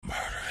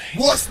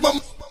What's my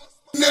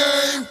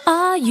name?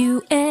 Are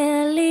you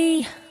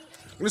Ellie?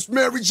 It's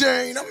Mary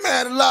Jane. I'm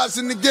mad at lies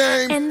in the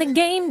game. And the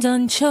game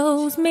done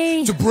chose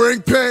me to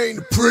bring pain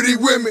to pretty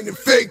women and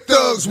fake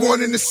thugs,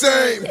 one and the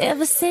same.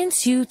 Ever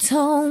since you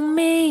told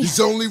me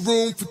there's only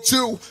room for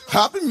two,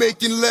 I've been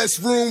making less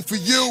room for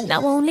you.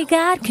 Now only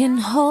God can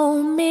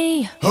hold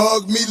me.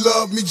 Hug me,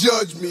 love me,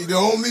 judge me. The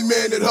only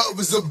man that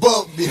hovers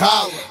above me,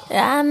 holler.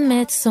 I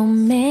met so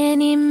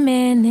many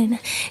men and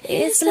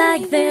it's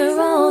like they're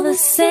all the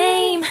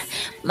same.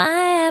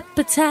 My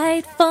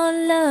appetite for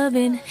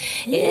loving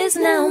is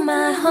now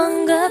my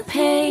hunger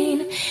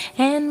pain.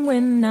 And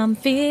when I'm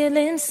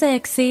feeling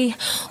sexy,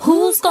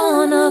 who's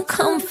gonna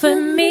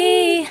comfort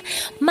me?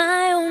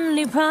 My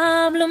only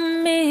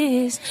problem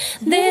is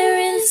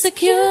their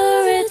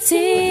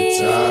insecurity.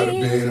 You're tired of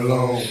being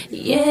alone.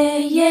 Yeah,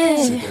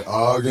 yeah. Sick of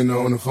arguing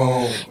on the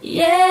phone.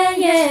 Yeah,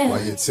 yeah.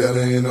 While you're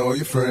telling all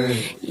your friends.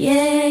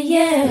 Yeah,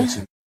 yeah. But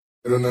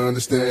you don't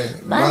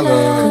understand my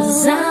love.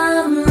 'Cause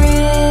I'm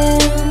real.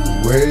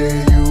 The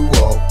way you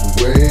walk, the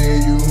way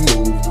you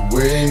move, the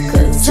way you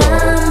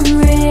talk. I'm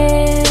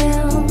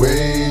real. The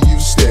way you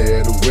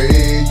stare, the way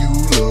you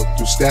look,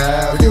 your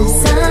style, your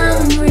hair.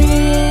 I'm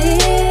real.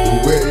 The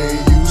way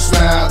you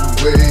smile, the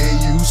way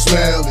you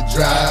smell, it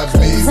drives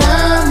me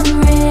wild.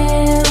 I'm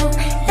real.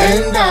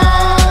 And I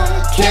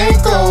can't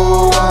go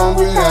on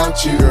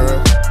without you, girl.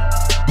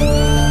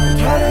 I'm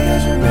trying to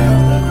get you now,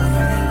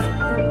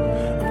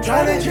 I'm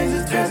trying to change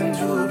this test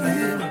into a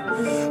beat.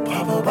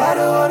 Pop a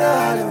bottle on the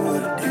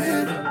Hollywood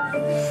deep.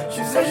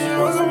 She said she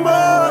wants some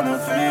more on the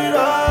feet,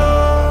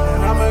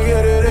 and I'ma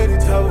get it any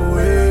type of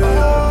way.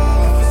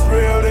 If it's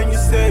real, then you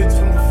say it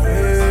to my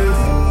face.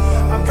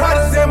 I'm proud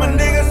to say my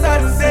niggas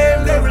are the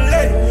same, they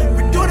relate.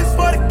 We do this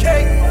for the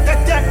cake.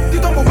 That, you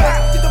don't go back,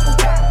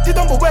 you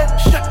don't go back,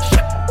 shut,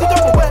 you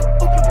don't go back,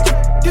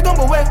 you don't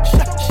go back,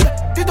 shut,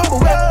 you don't go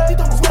back, you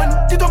don't go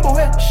back, you don't go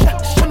back,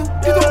 shut,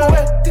 you don't go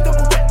back, you don't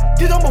go back,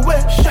 you don't go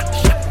back, shut,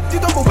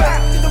 you don't go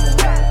back,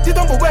 you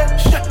don't go back,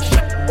 shut,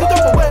 you don't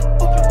go back,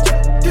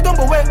 you don't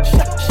go back,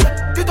 shut,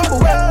 you don't go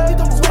back, you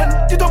don't go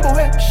back, you don't go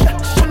back, shut,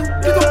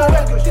 you don't go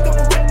back,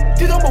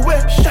 you don't go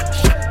back, shut,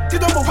 you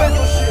don't go back.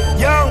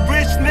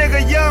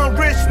 Young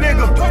rich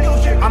nigga.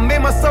 I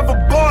made myself a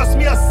boss,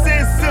 me a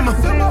sin simmer.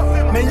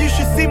 Man, you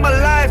should see my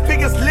life,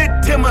 figures lit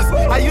timbers.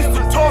 I used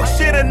to talk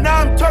shit and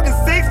now I'm talking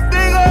six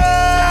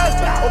figures.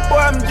 Oh boy,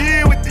 I'm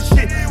G with the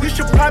shit. You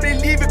should probably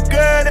leave it,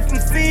 girl, if I'm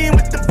seen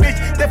with the bitch.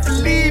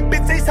 Definitely,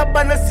 bitch, say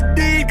something on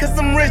CD, cause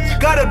I'm rich.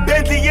 Got a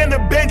Bentley and a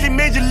Bentley,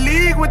 major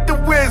league with the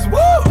whiz. Woo!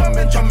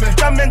 Jumpin'.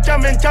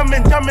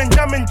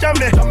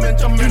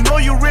 You know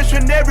you rich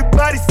when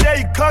everybody say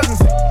you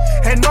cousins.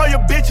 And all your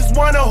bitches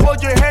wanna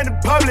hold your hand in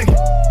public.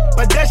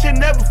 But that shit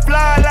never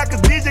fly like a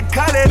DJ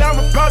Khaled, I'm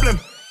a problem.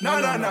 No,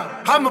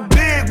 I'm a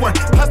big one.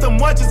 Plus the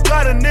munchies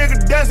got a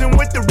nigga dancing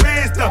with the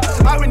red stuff.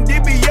 I been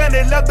DBN,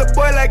 they love the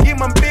boy like he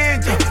my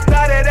bitch.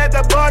 Started at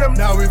the bottom,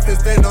 now we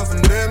fistin' on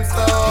some damn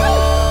stuff.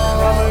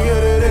 I'ma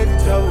get it any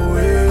type of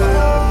way.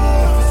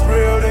 If it's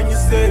real, then you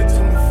say it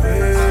to my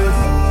face.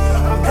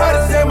 I'm proud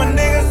to say my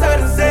niggas are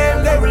the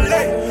same, they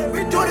relate.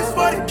 We do this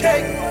for the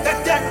cake.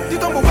 That, you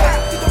don't go back,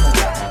 you don't go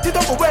back, you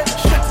don't go back,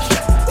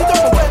 you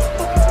don't go back,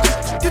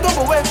 you don't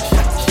go back,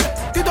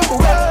 you don't go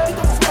back.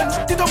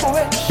 You don't go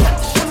away,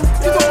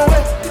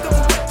 you don't go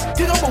away,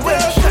 you don't go away,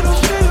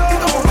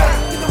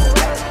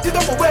 you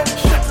don't go away, you don't go away,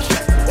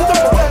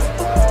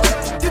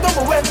 you don't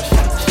go away, you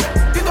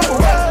don't go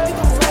away,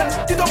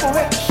 you don't go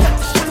away,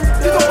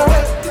 you don't go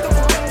away,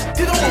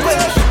 you don't go away.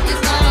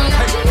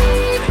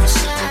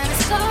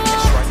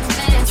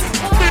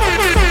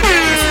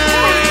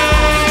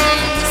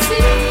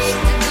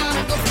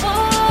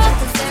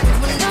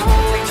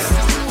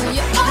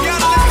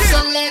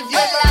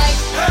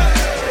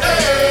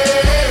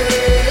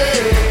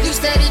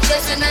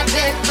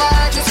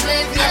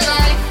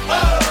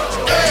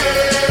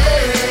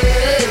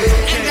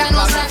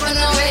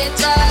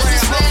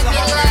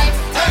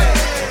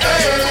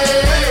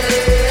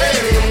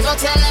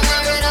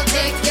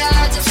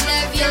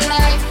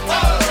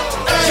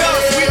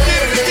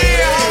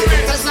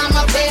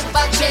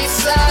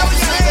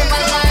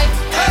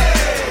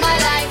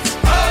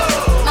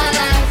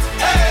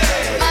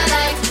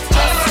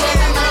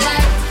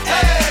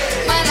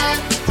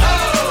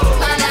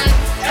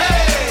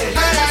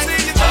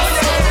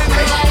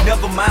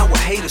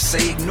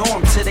 Say ignore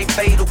them till they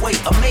fade away.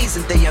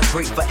 Amazing they are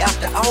great, but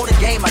after all the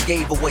game I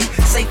gave away.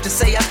 Safe to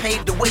say I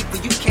paved the way for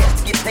you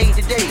cats to get paid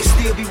today.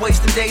 Still be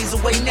wasting days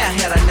away now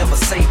had I never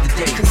saved the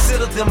day.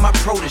 Consider them my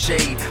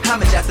protege. How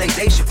much I think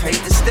they should pay?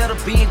 Instead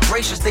of being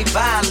gracious, they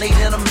violate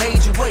in a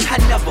major way. I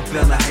never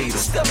been a hater,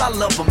 still I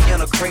love them in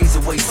a crazy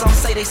way. Some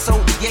say they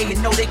sold the yay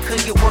and know they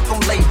couldn't get work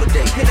on Labor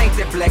Day. It ain't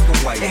that black and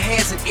white, it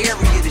has an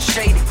area that's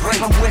shaded gray.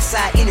 I'm west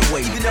side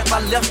anyway, even if I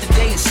left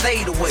today and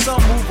stayed away.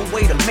 Some move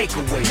away to make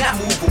a way, not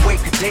move away,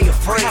 they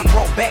afraid. I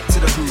brought back to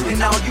the hood, and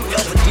all you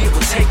ever did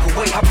was take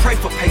away. I pray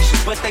for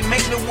patience, but they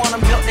make me wanna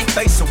melt their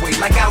face away.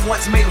 Like I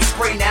once made them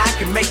spray, now I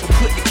can make them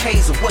put the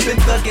K's away. Been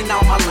thugging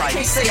all my life,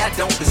 can't say I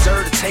don't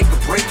deserve to take a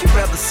break. You'd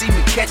rather see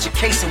me catch a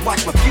case and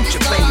watch my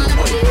future fade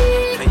away.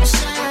 That's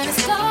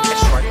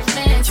right.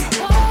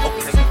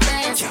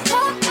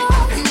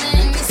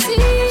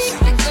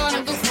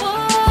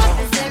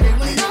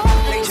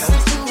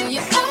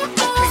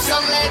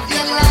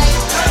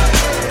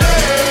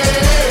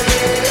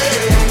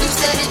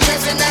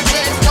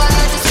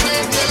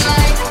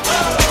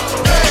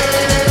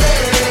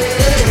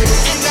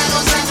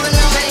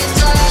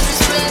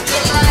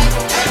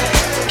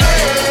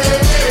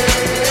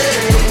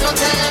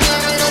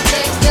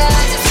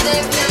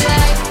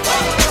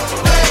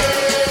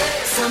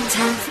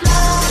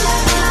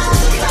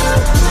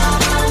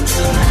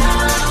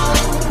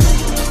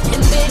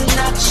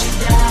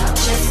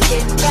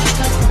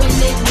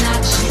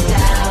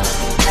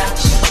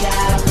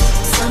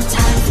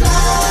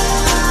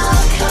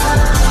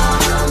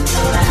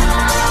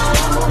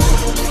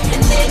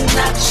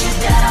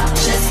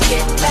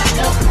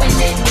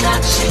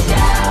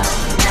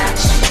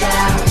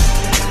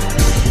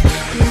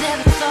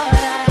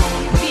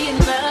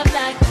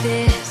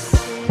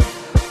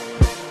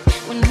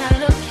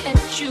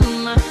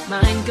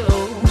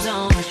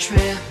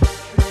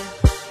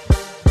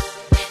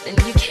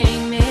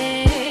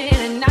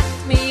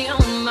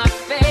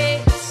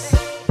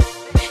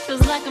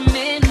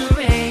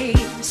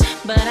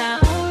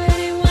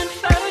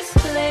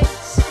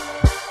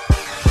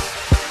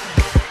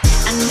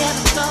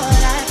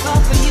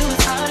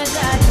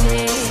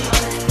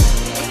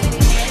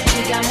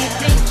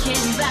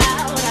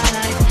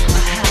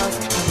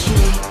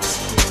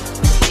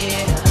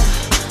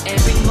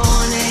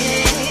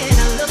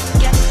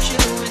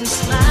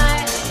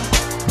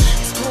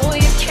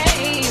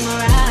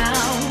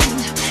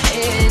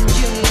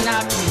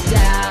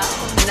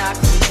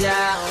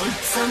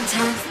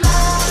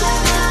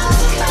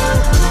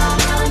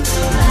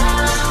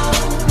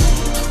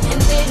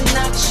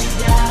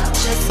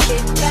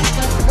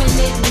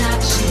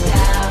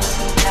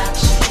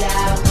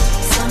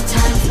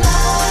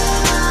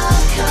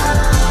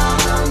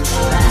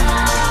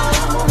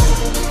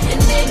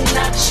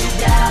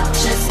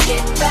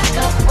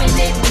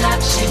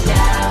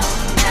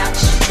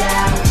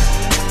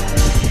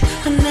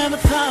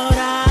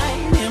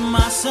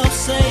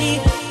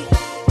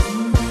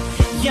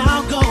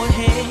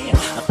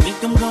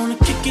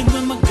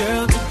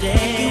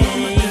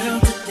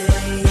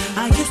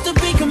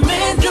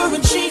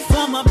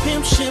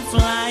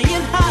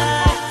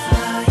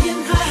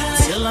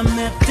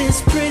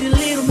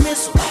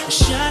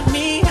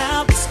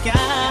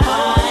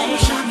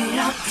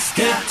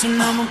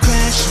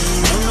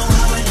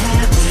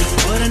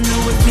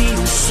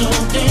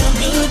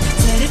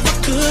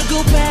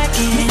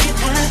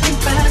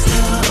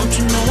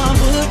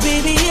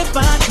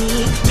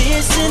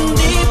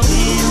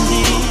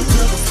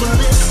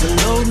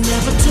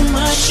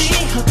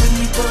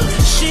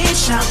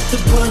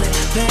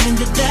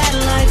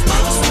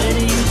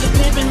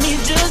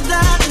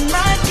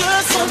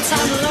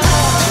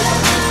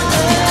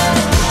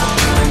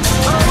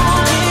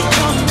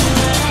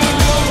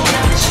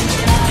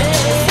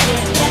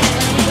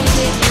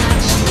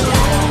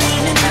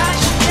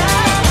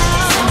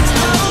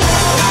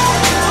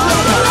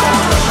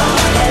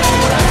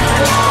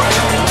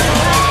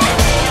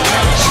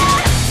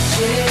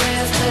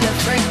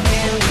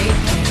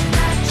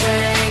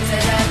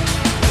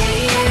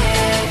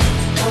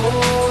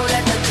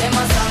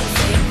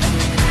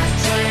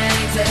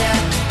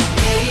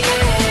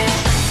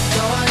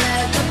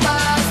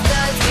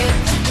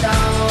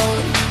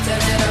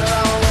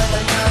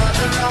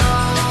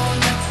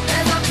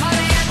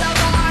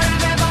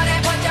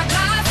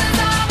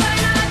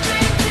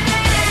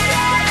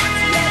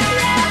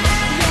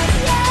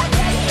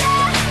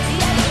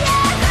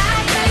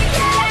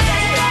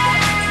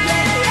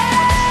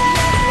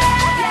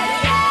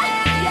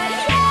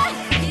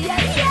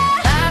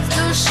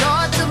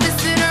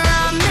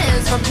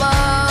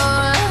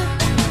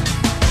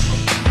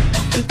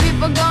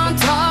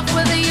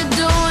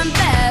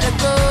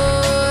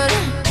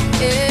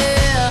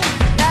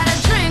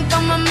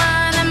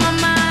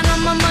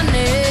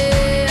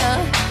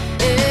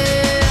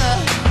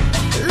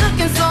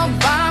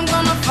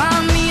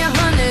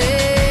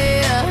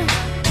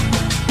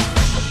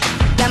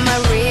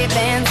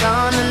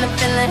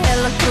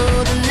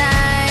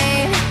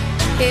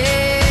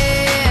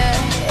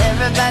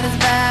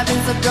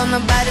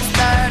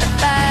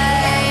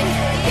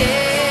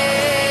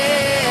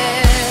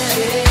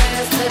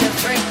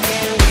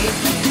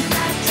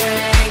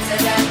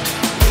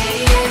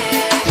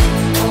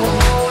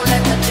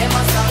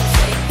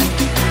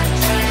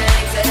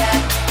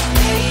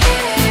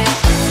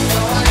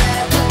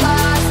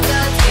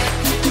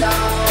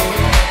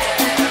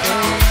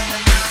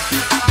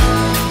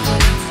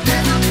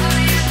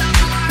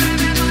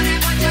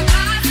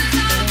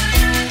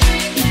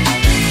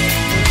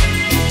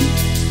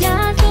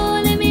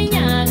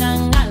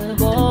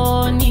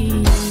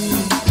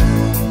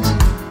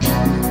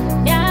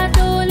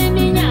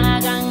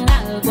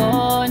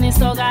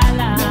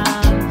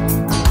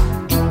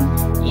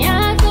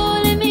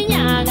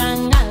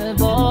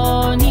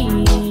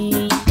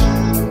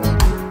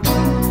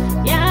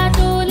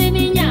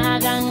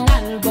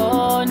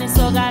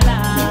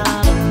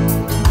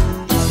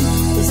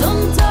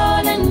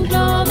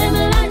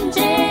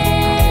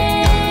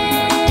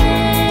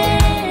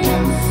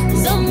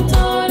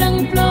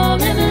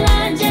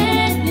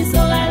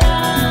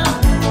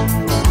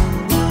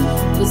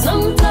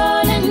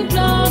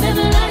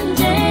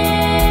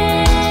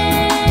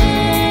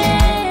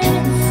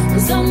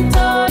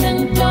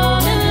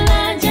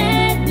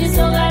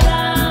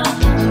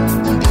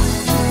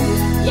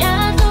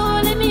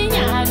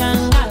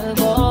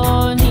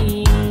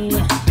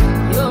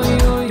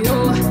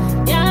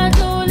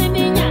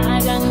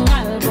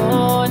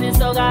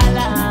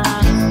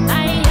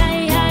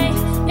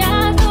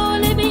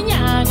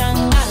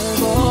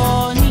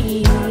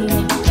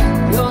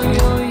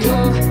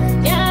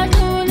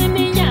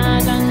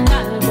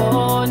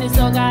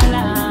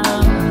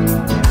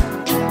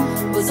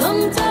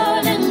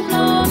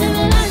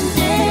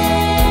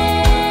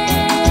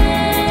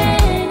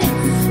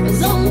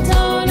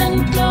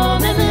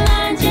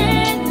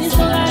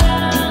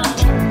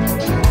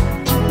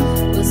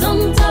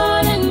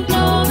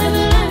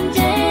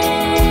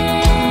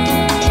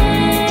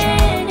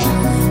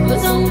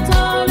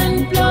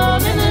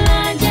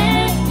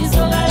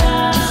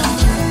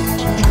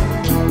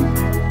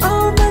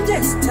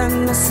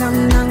 manjestan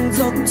samnang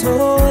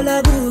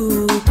zokuthola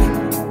kuphi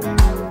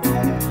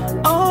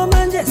Oh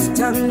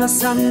manjestan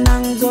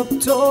samnang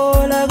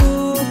zokuthola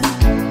kuphi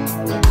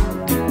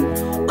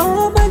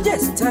Oh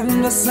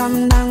manjestan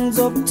samnang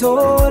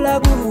zokuthola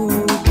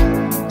kuphi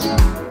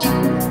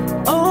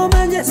Oh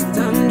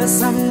manjestan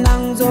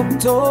samnang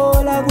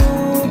zokuthola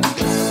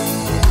kuphi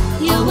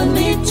You will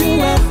meet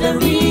you at the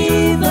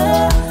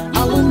river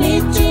I will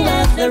meet you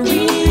at the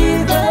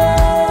river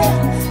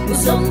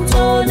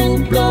Ngizongithola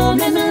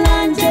ngigqome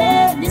emlanje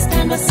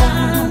Nisithanda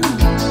sami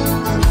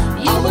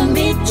I will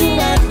meet you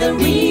at the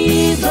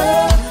river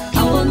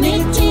I will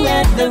meet you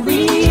at the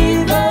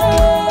river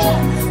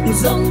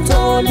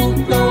Ngizongithola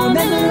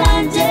ngigqome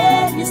emlanje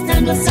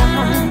Nisithanda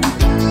sami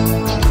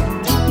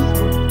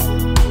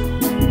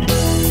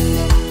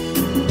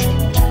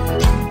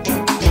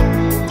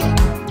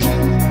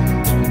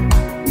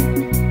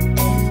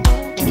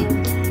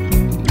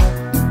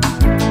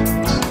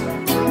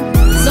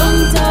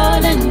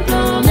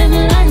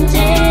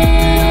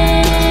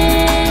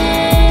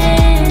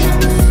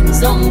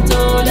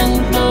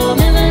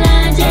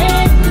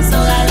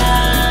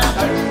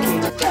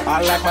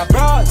I like my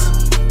bras,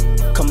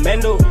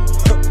 commando,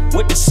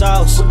 with the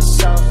sauce.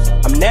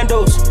 I'm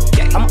Nando's,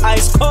 I'm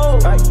ice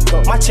cold.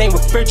 My chain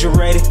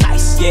refrigerated.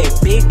 Yeah,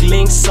 big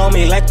links on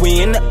me like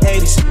we in the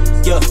 80s.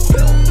 Yeah,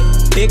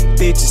 big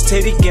bitches,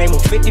 titty game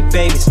with 50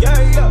 babies.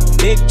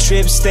 Big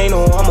trips, they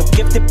know I'm a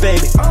gifted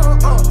baby.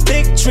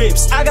 Big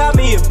trips, I got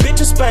me a bitch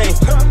in Spain.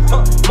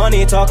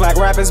 Money talk like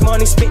rappers,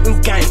 money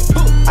spitting gang.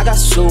 I got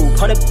sued,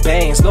 100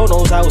 bands, Lord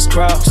knows I was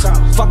crossed.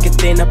 Fuck it,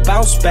 then I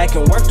bounce back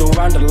and worked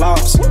around the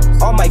loss.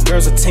 All my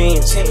girls are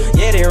 10s,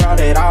 yeah, they round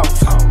it off.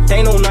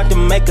 They know not to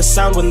make a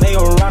sound when they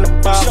around the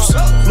boss.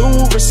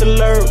 New wrist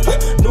alert,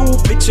 new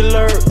bitch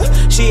alert.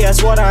 She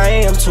asked what I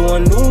am to a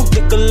new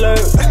dick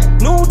alert.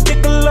 New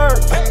dick alert,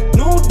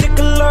 new dick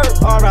alert.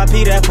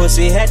 R.I.P. that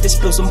pussy, had to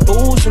spill some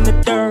booze in the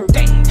dirt.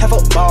 Have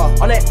a ball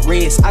on that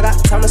wrist, I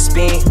got time to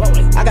spend.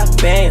 I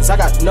got bands, I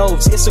got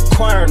notes, it's a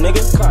choir,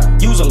 nigga.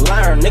 Use a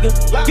liar, nigga.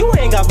 You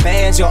ain't got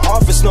bands, your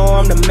office know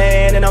I'm the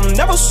man. And I'm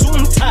never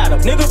suiting tied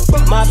up, nigga.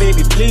 My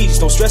baby, please,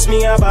 don't stress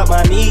me out about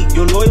my need.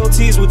 Your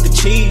loyalties with the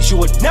cheese, you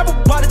would never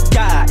want to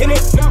die,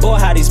 innit? Boy,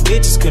 how these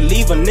bitches could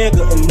leave a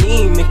nigga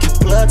anemic. You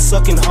blood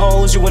sucking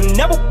hoes, you would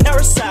never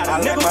parasite. I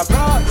like my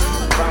broad,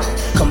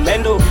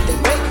 commando,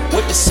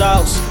 with the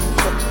sauce.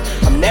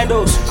 I'm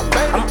Nando's,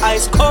 I'm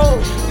ice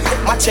cold.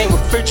 My chain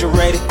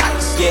refrigerated.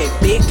 Yeah,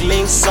 big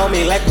links on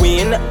me like we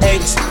in the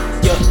 80s.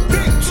 Yeah,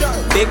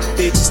 big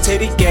bitches,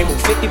 titty game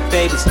with 50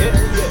 babies.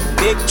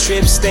 Big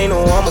trips, they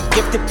know I'm a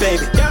gifted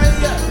baby.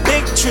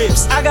 Big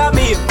trips, I got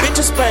me a bitch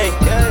in Spain.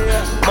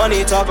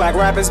 Money talk like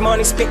rappers,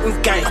 money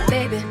spitting gang.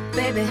 Baby,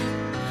 baby,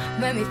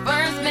 when we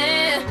first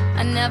met,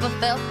 I never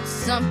felt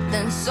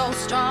something so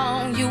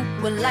strong. You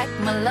were like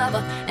my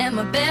lover and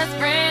my best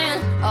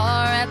friend,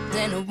 all wrapped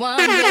in one.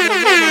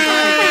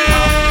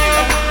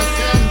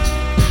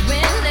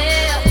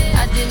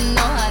 I didn't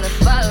know how to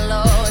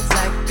follow. It's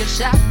like a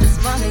shot that's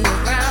running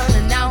around,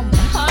 and now my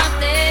heart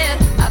there.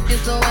 I feel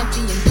so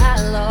empty and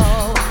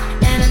hollow,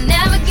 and I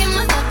never give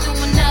myself to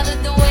another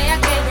the way I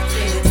gave it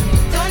to you.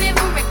 Don't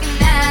even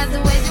recognize the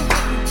ways you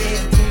make me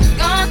feel.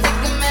 Gonna take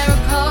a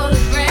miracle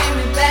to bring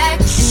me back,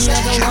 and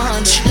you're the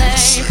one to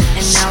blame.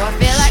 And now I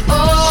feel like,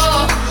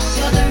 oh,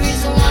 you're the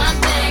reason why I'm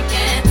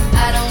thinking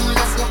I don't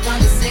wanna smoke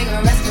on the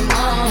cigarettes no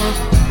more.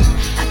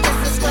 I guess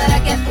that's what I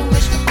get for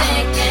wishful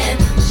thinking.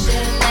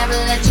 Should've never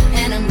let you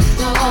enter me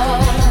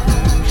before.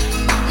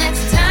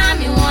 Next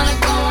time you wanna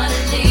go on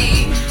a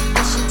leave,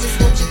 I should just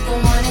let you go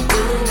on and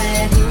do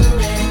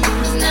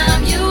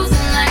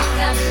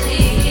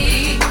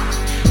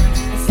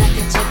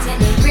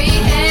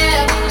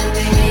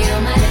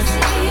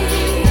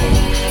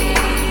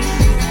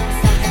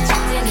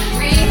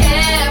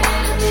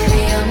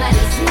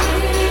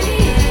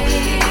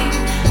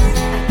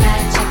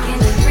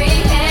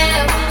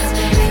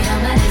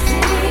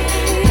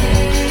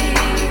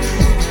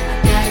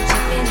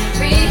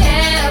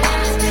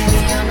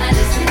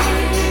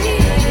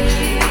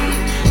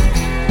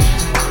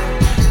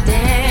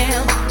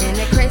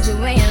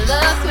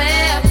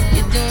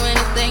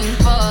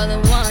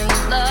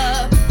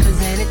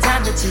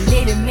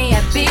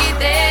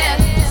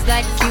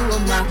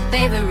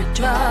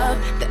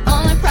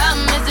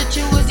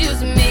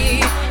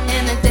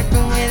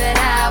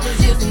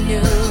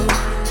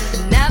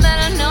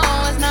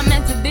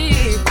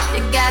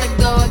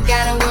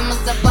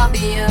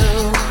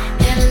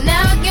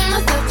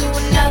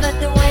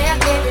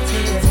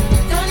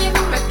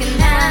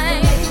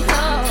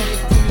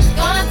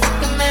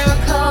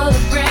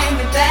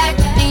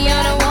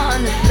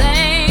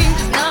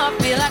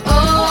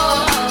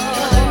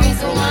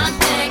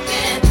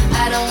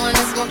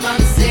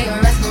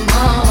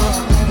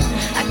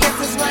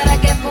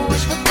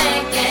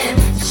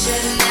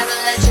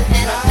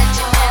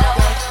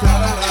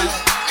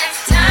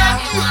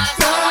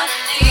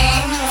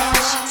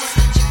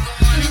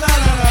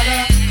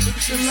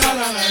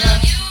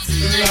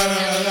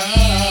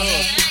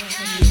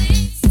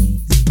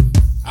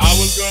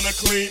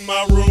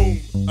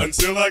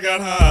until I got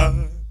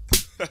high.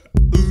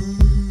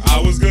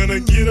 I was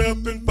gonna get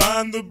up and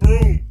find the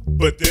broom,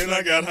 but then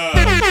I got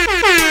high.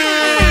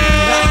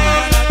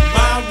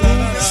 My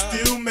room is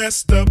still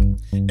messed up,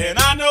 and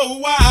I know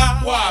why.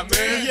 Why,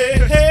 man?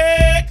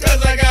 Yeah,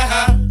 cause I got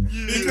high.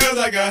 Because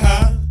I got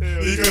high.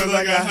 Because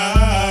I got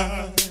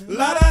high.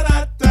 La da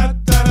da da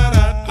da da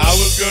da. I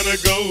was gonna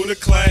go to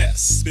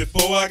class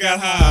before I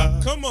got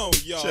high. Come on,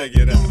 y'all. Check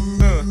it out.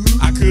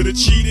 I could've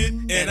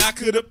cheated and I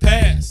could've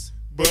passed,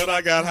 but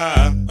I got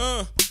high.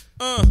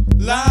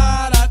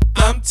 La da.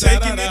 I'm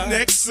taking it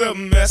next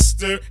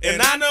semester,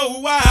 and I know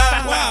why.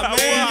 Why,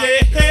 man?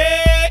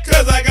 Yeah,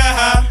 cause I got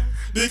high.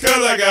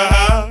 Because I got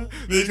high.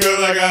 Because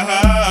I got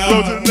high.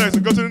 Go to the next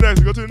one. Go to the next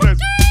one. Go to the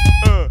next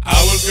one.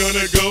 I was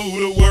gonna go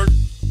to work,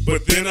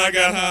 but then I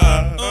got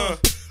high.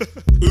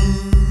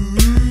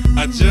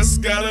 I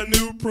just got a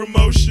new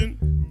promotion,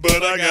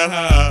 but I got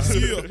high.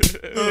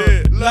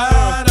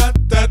 La da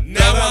da.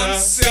 Now I'm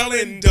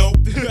selling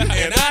dope,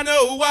 and I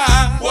know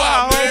why.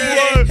 Why,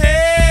 man?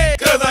 Hey,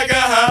 cause I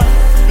got high.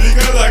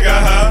 Because I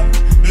got high.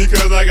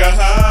 Because I got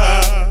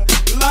high.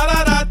 La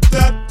da da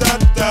da da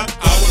da.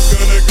 I was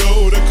gonna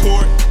go to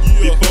court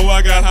before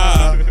I got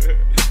high.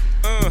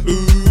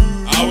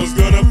 I was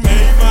gonna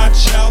pay my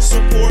child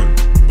support,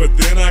 but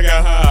then I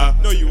got high.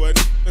 No, you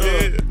wasn't.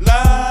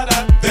 La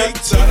da. They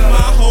took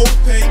my whole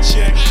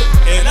paycheck,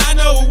 and I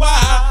know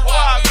why.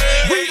 Why,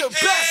 man? We the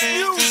best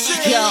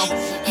music. Yo,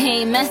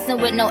 he ain't messing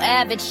with no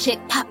average chick.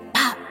 Pop,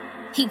 pop.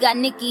 He got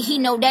Nicky, he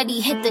know that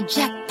he hit the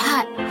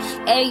jackpot.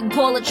 Every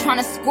baller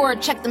tryna score,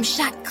 check them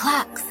shot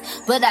clocks.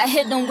 But I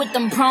hit him with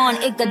them brawn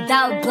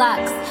Iguodala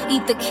blocks.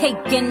 Eat the cake,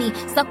 guinea,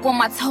 suck on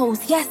my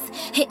toes, yes.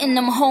 Hitting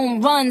them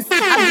home runs, I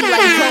be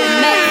like, yo,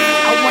 Mac.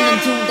 I want a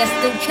dude that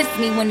still kiss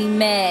me when he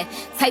mad.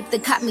 Type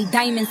that caught me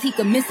diamonds, he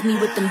could miss me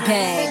with them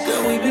bags.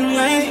 Girl, we been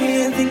right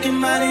here thinking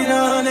about it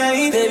all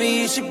night. Baby,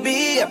 you should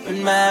be up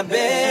in my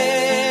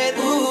bed.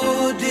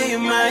 Ooh, do you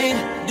mind?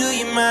 Do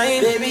you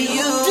mind? Baby,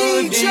 you, do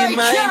you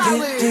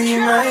mind? Do you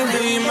mind?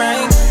 Do you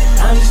mind?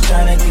 I'm just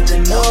tryna get to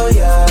know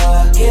ya.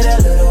 Get a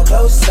little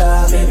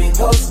closer, baby,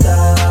 post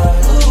up.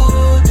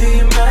 Ooh, do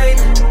you mind?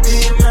 Do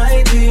you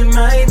mind? Do you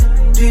mind?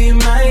 Do you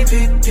mind? Do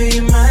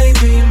you mind?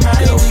 Do you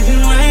mind? Girl, we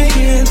been right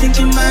here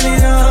thinking about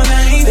it all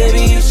night.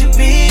 Baby, you should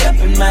be up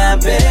in my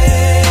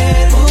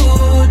bed.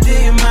 Ooh, do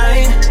you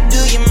mind? Do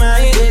you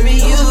mind? Baby,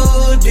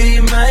 you, do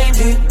you mind?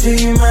 Do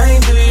you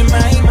mind? Do you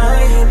mind?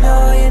 You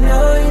know, you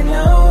know, you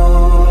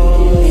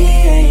know. We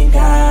ain't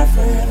got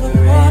forever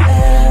and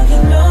ever.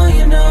 You know,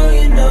 you know,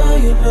 you know,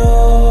 you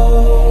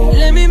know.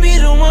 Let me be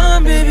the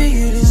one, baby,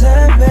 you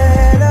deserve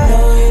better.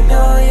 You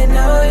know, you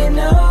know, you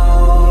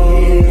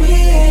know. We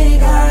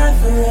ain't got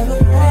forever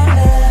and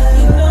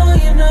ever. You know,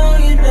 you know,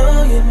 you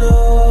know, you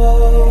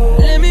know.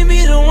 Let me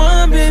be the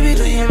one, baby,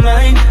 do you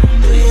mind?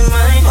 Do you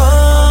mind?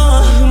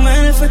 Oh, do you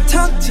mind if I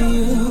talk to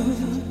you?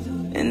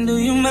 And do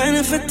you mind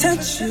if I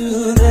touch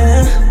you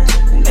there?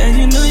 And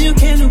you know you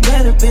can do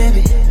better,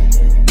 baby.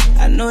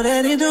 I know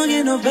that it don't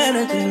get no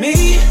better than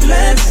me.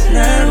 Let's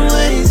not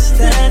waste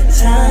that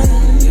time.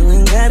 You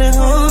ain't gotta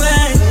hold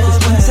back, 'cause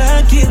once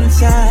I get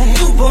inside,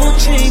 you won't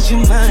change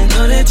your mind.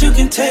 Know that you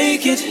can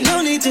take it,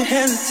 no need to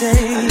hesitate.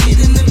 I'm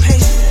getting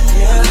impatient,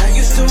 yeah, I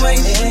used to wait.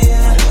 I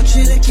want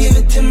you to give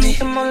it to me.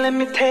 Come on, let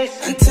me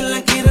taste until I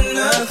get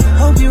enough.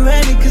 Hope you're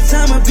ready, 'cause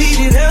I'ma beat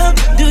it up.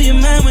 Do you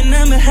mind when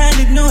I'm behind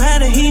it? Know how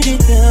to heat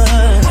it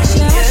up. I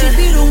should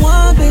be the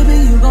one, baby,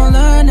 you gon'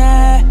 learn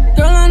that.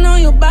 Girl, I know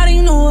your body,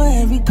 know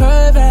where every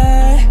curve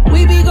at.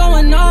 We be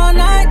going all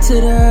night to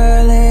the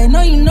early.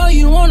 Know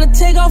you wanna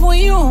take off when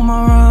you on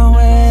my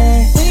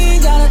runway. We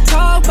ain't gotta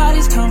talk about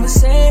these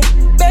conversations.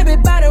 Baby,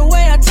 by the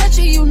way I touch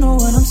you, you know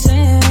what I'm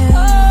saying.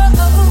 Oh,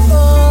 oh,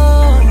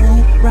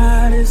 oh,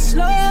 ride it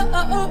slow.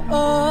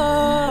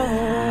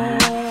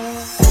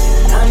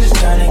 I'm just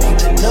tryna get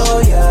to know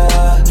ya.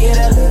 Get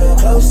a little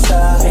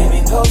closer,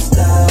 baby, post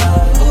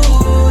up.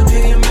 Ooh, do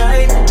you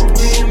mind?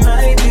 Do you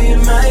mind? Do you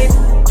mind?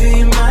 Do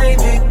you mind?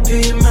 Do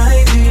you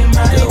mind? Do you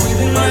mind? Girl, we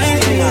been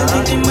right here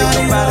thinking about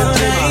it all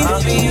night.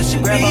 Baby, you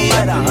should be up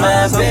in my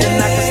bed.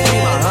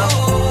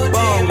 Ooh,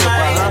 do you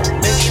mind?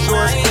 Do you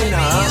mind?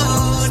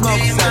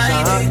 Smoke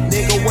session,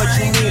 nigga, what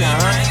you need,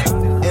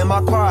 In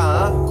my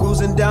car,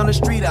 cruising down the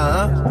street,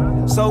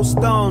 So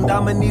stoned,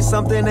 I'ma need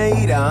something to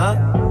eat,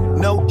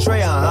 No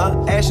tray,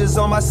 ashes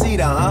on my seat,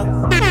 Killers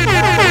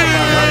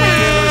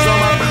on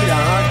my beat,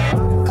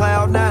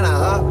 Cloud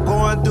nine,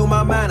 going through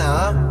my mind,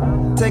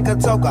 Take a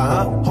toke,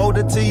 hold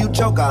it till you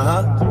choke,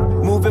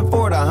 Moving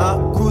forward,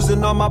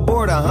 cruising on my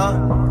border,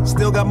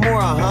 Still got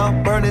more,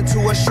 burning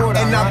to a shorter,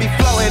 and I be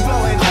flowing.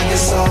 I get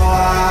so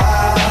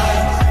high,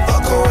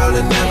 fuck around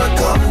and never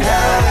come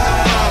down.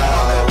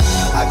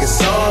 I get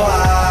so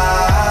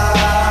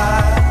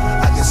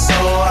high, I get so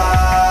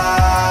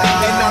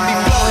high, and I be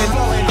flowing.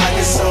 I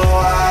get so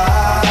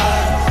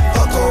high,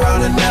 fuck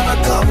around and never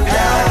come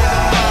down.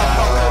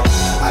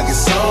 I get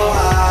so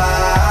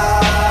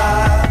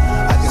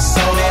high, I get so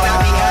high, and I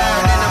be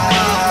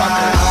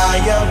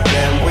higher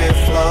than we're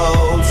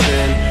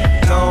floating.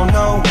 Don't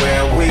know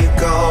where we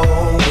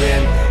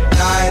going.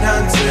 Night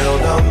until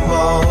the morning.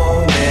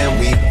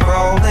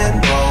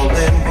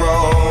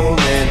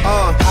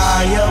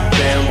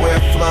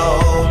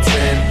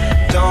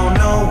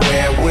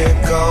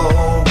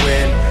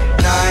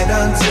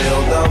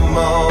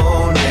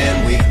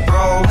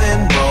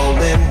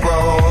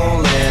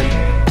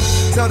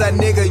 that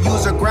nigga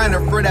use a grinder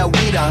for that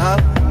weed,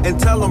 and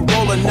tell him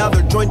roll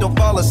another joint, don't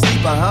fall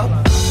asleep,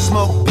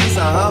 smoke piece,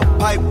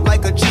 pipe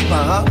like a cheap,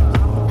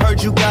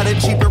 heard you got a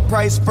cheaper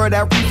price for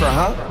that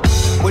reefer,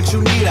 what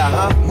you need,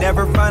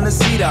 never find a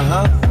seat,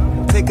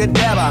 take a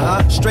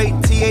dab, straight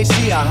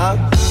THC,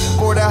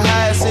 for the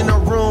highest in the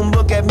room,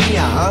 look at me,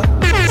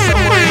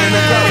 somewhere in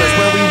the colors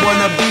where we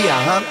wanna be,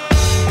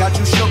 got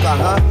you shook,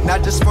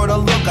 not just for the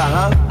look,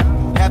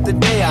 half the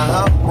day,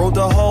 wrote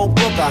the whole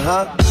book,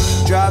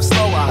 drive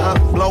slow,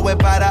 blow it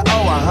by the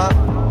O,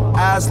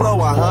 eyes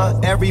low,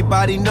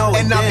 everybody know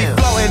it. And I be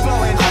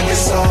flowing, I get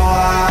so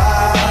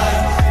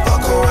high,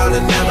 fuck around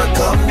and never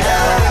come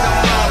down.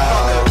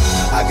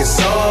 I get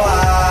so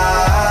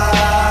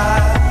high,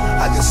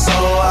 I get so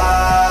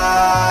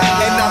high,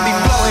 and I be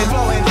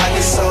flowing, I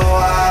get so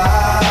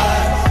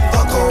high,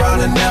 fuck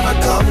around and never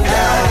come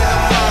down.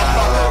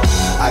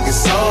 I get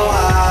so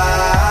high,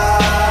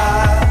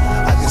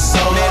 I get so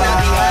high, man, I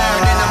be higher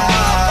than a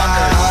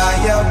motherfucker.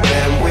 High up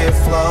and we're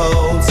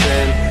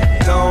floating,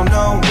 don't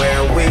know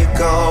where we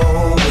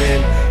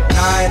going.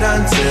 Night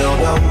until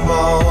the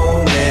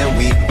morning,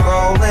 we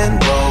rolling,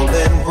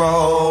 rolling,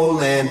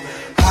 rolling.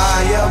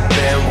 High up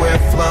and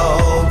we're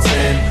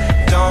floating,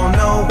 don't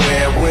know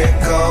where we're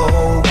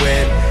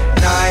going.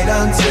 Night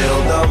until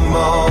the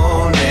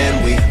morning,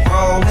 we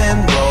rolling,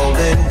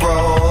 rolling,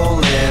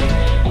 rolling.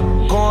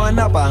 Going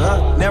up,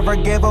 never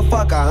gave a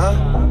fuck,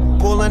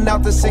 pulling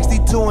out the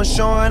 62 and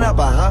showing up,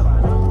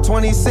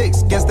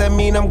 26, guess that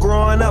mean I'm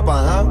growing up,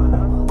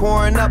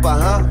 pouring up,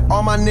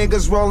 all my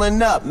niggas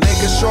rolling up,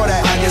 making sure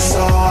that I get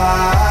so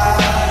high,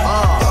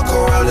 fuck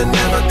around and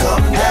never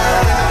come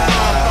down.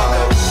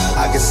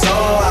 I get so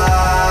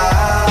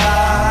high,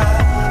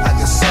 I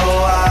get so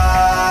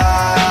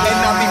high,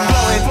 and I be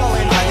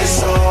flowing, I get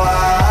so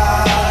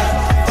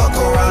high, fuck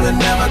around and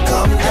never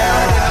come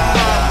down.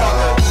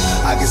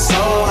 I get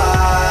so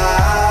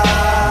high,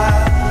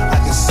 I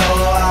get so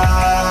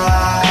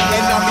high,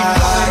 and I be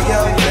high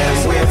up and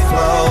we're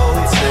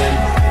floating,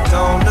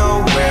 don't know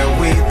where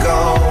we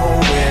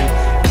going.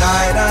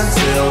 Night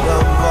until the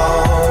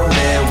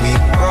morning, we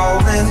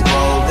rolling,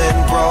 rolling,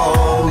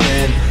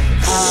 rolling.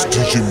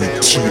 DJ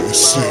MacTee,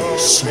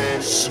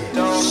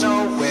 don't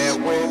know where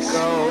we're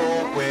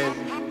going.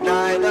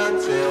 Night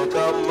until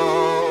the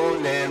morning.